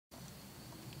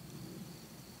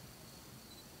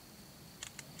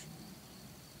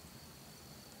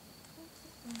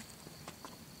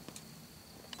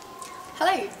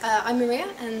Hello, I'm Maria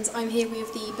and I'm here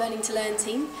with the Burning to Learn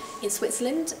team in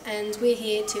Switzerland, and we're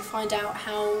here to find out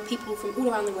how people from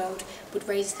all around the world would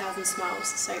raise 1,000 smiles.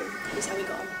 So here's how we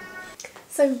got on.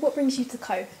 So what brings you to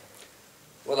Co?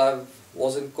 Well, I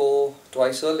was in Co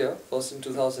twice earlier, first in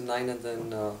 2009 and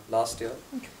then last year.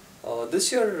 Okay.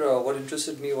 This year what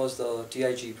interested me was the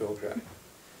TIG program,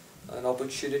 an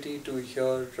opportunity to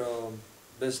hear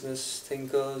business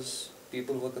thinkers,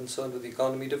 people who are concerned with the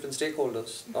economy, different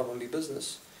stakeholders, not only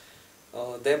business,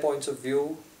 their points of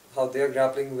view, how they are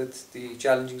grappling with the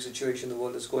challenging situation the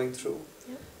world is going through,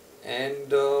 and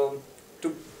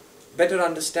to better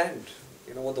understand,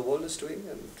 what the world is doing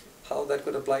and how that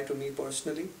could apply to me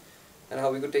personally, and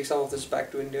how we could take some of this back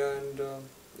to India and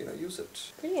use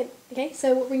it. Brilliant. Okay,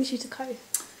 so what brings you to Co?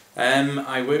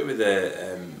 I work with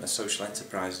a social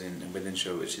enterprise in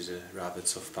Wythenshawe, which is a rather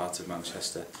tough part of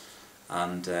Manchester.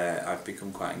 And I've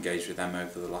become quite engaged with them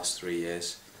over the last 3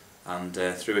 years, and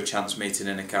through a chance meeting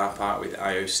in a car park with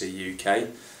IOC UK,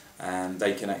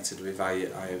 they connected with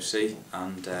IOC,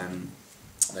 and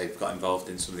they've got involved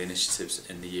in some of the initiatives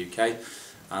in the UK,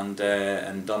 and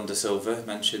Don Da Silva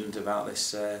mentioned about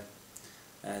this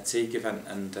TIG event,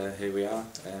 and here we are,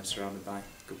 surrounded by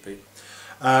good people.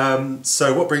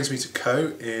 So what brings me to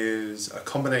Co is a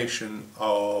combination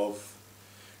of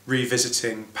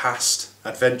revisiting past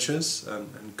adventures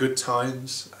and good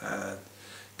times, and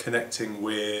connecting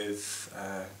with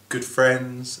good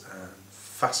friends and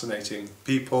fascinating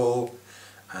people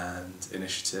and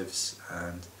initiatives,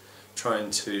 and trying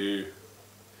to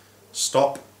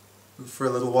stop for a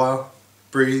little while,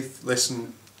 breathe,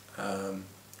 listen,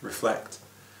 reflect,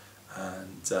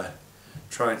 and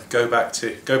try and go back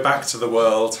to the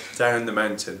world down the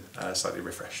mountain slightly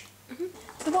refreshed.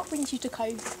 So what brings you to Co,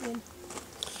 Ian?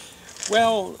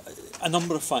 Well, a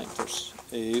number of factors.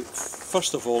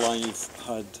 First of all, I've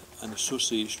had an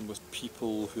association with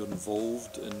people who are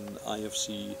involved in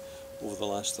IFC over the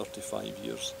last 35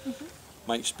 years.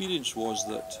 My experience was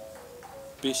that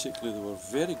basically they were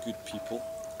very good people.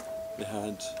 They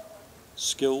had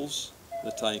skills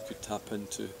that I could tap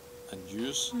into and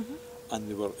use, and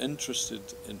they were interested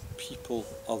in people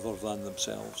other than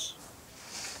themselves.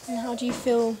 And how do you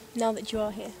feel now that you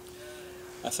are here?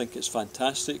 I think it's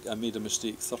fantastic. I made a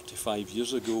mistake 35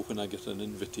 years ago when I got an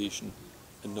invitation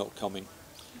and not coming,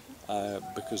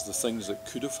 because the things that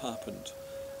could have happened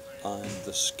and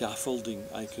the scaffolding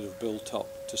I could have built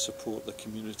up to support the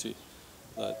community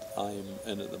that I'm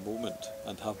in at the moment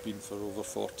and have been for over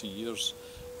 40 years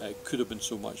could have been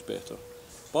so much better.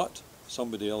 But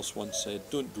somebody else once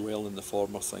said, don't dwell in the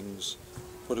former things,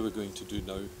 what are we going to do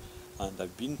now? And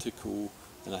I've been to Co,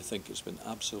 and I think it's been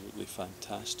absolutely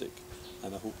fantastic.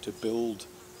 And I hope to build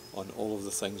on all of the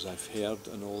things I've heard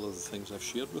and all of the things I've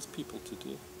shared with people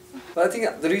today. But I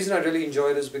think the reason I really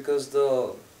enjoy it is because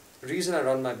the reason I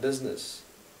run my business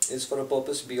is for a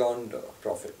purpose beyond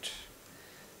profit.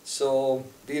 So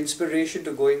the inspiration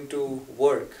to going to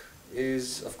work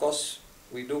is, of course,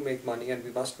 we do make money and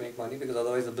we must make money because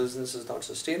otherwise the business is not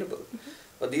sustainable.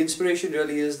 But the inspiration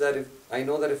really is that I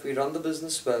know that if we run the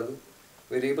business well,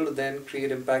 we're able to then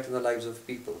create impact in the lives of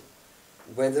people.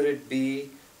 Whether it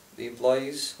be the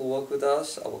employees who work with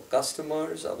us, our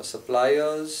customers, our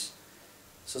suppliers,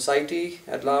 society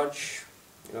at large,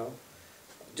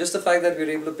 just the fact that we're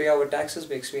able to pay our taxes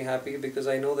makes me happy, because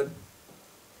I know that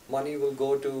money will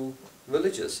go to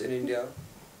villages in India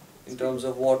in terms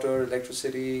of water,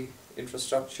 electricity,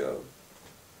 infrastructure.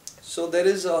 So there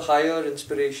is a higher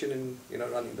inspiration in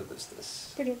running the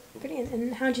business. Brilliant, brilliant.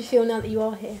 And how do you feel now that you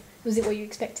are here? Was it what you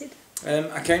expected?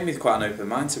 I came with quite an open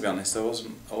mind, to be honest. I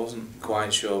wasn't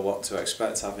quite sure what to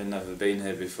expect, having never been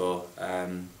here before.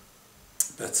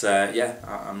 But yeah,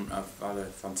 I've had a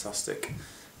fantastic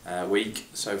week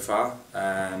so far.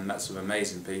 Met some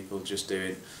amazing people, just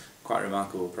doing quite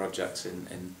remarkable projects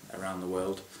in around the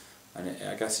world, and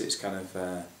I guess it's kind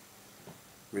of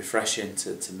refreshing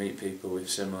to meet people with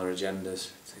similar agendas,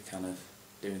 to kind of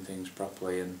doing things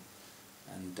properly and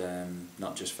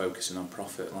not just focusing on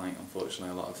profit, like unfortunately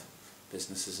a lot of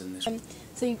businesses in this.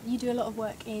 So you do a lot of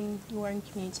work in your own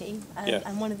community,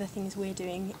 and one of the things we're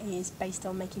doing is based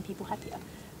on making people happier.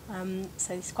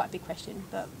 So it's quite a big question,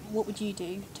 but what would you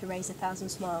do to raise 1,000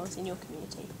 smiles in your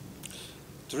community?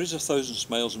 To raise 1,000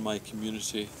 smiles in my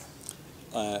community,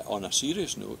 on a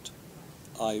serious note,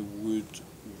 I would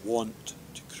want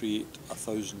to create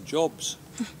 1,000 jobs.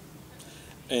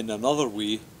 In another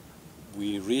way,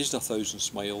 we raised 1,000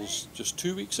 smiles just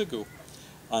 2 weeks ago.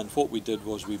 And what we did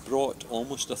was we brought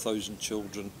almost 1,000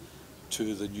 children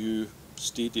to the new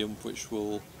stadium which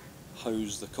will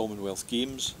house the Commonwealth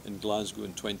Games in Glasgow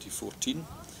in 2014.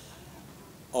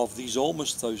 Of these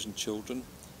almost 1,000 children,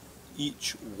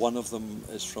 each one of them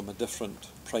is from a different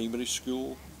primary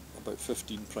school, about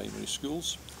 15 primary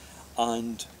schools,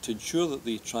 and to ensure that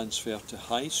they transfer to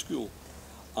high school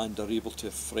and are able to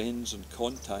have friends and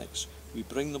contacts, we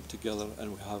bring them together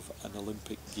and we have an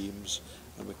Olympic Games,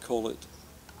 and we call it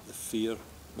the Fair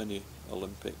Mini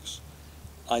Olympics.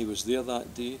 I was there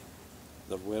that day.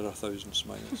 There were 1,000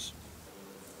 smiles.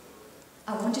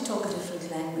 I want to talk a different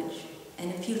language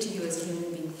and appeal to you as a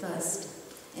human being first.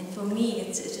 And for me, it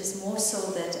is more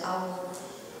so that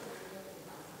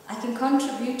I can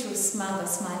contribute to a smile by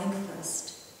smiling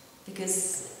first,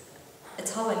 because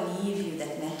it's how I leave you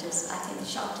that matters. I can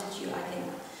shout at you,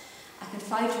 I can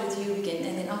fight with you,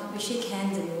 and then we shake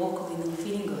hands and we walk away and you're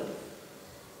feeling good.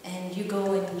 And you go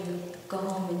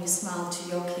home and you smile to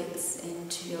your kids and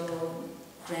to your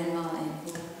grandma,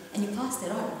 and you pass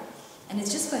that on. And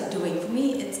it's just by doing. For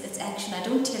me, it's action. I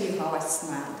don't tell you how I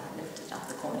smile. I lift it up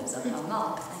the corners of my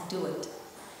mouth. I do it.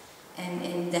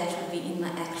 And that would be in my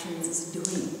actions, is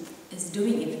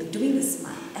doing it, doing the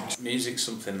smile. Action. Music's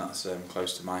something that's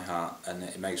close to my heart, and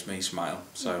it makes me smile.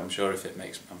 So I'm sure if it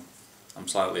makes, I'm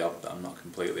slightly odd, but I'm not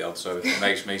completely odd. So if it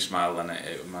makes me smile, then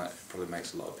it probably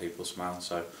makes a lot of people smile.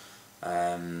 So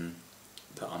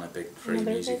put on a big free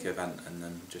music event and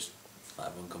then just let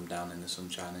everyone come down in the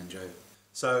sunshine and enjoy it.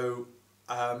 So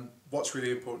what's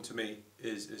really important to me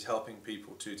is helping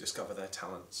people to discover their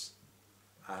talents.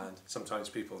 And sometimes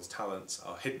people's talents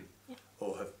are hidden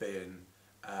or have been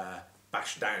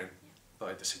bashed down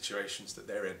by the situations that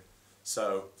they're in.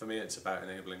 So for me, it's about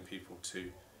enabling people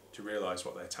to realise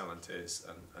what their talent is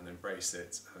and embrace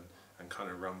it and kind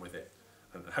of run with it.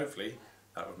 And hopefully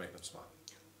that would make them smile.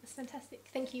 That's fantastic.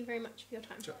 Thank you very much for your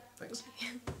time. Sure, thanks.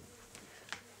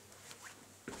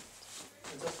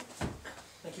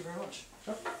 Thank you very much.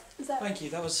 Thank you,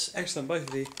 that was excellent, both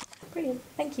of you. Brilliant,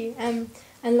 thank you. And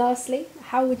lastly,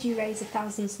 how would you raise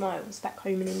 1,000 smiles back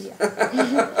home in India?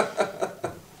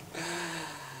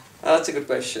 That's a good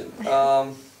question.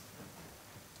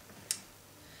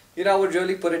 You know, I would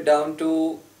really put it down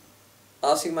to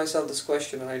asking myself this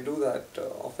question, and I do that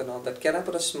off and on, that can I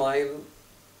put a smile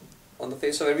on the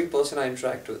face of every person I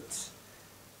interact with?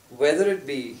 Whether it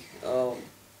be,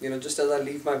 you know, just as I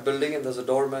leave my building and there's a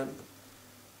doorman,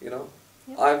 you know.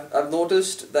 Yep. I've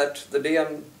noticed that the day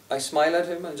I smile at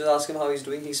him and just ask him how he's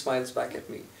doing, he smiles back at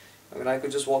me. I mean, I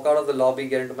could just walk out of the lobby,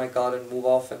 get into my car and move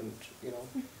off, and, you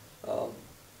know.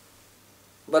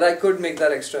 But I could make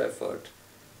that extra effort.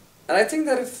 And I think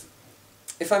that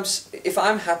if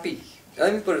I'm happy,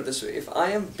 let me put it this way, if I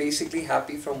am basically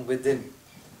happy from within,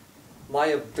 my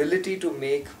ability to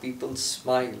make people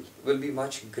smile will be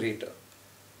much greater.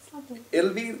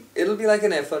 It'll be like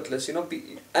an effortless, you know,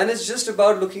 and it's just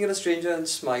about looking at a stranger and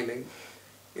smiling,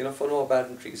 you know, for no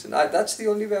apparent reason. That's the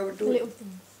only way I would do it.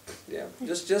 Yeah,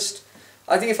 just,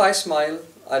 I think if I smile,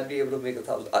 I'd be able to make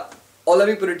 1,000. Or let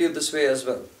me put it to you this way as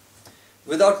well.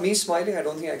 Without me smiling, I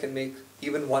don't think I can make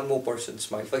even one more person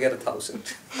smile. Forget 1,000.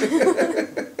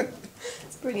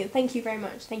 It's brilliant. Thank you very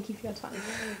much. Thank you for your time.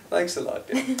 Thanks a lot.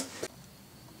 Yeah.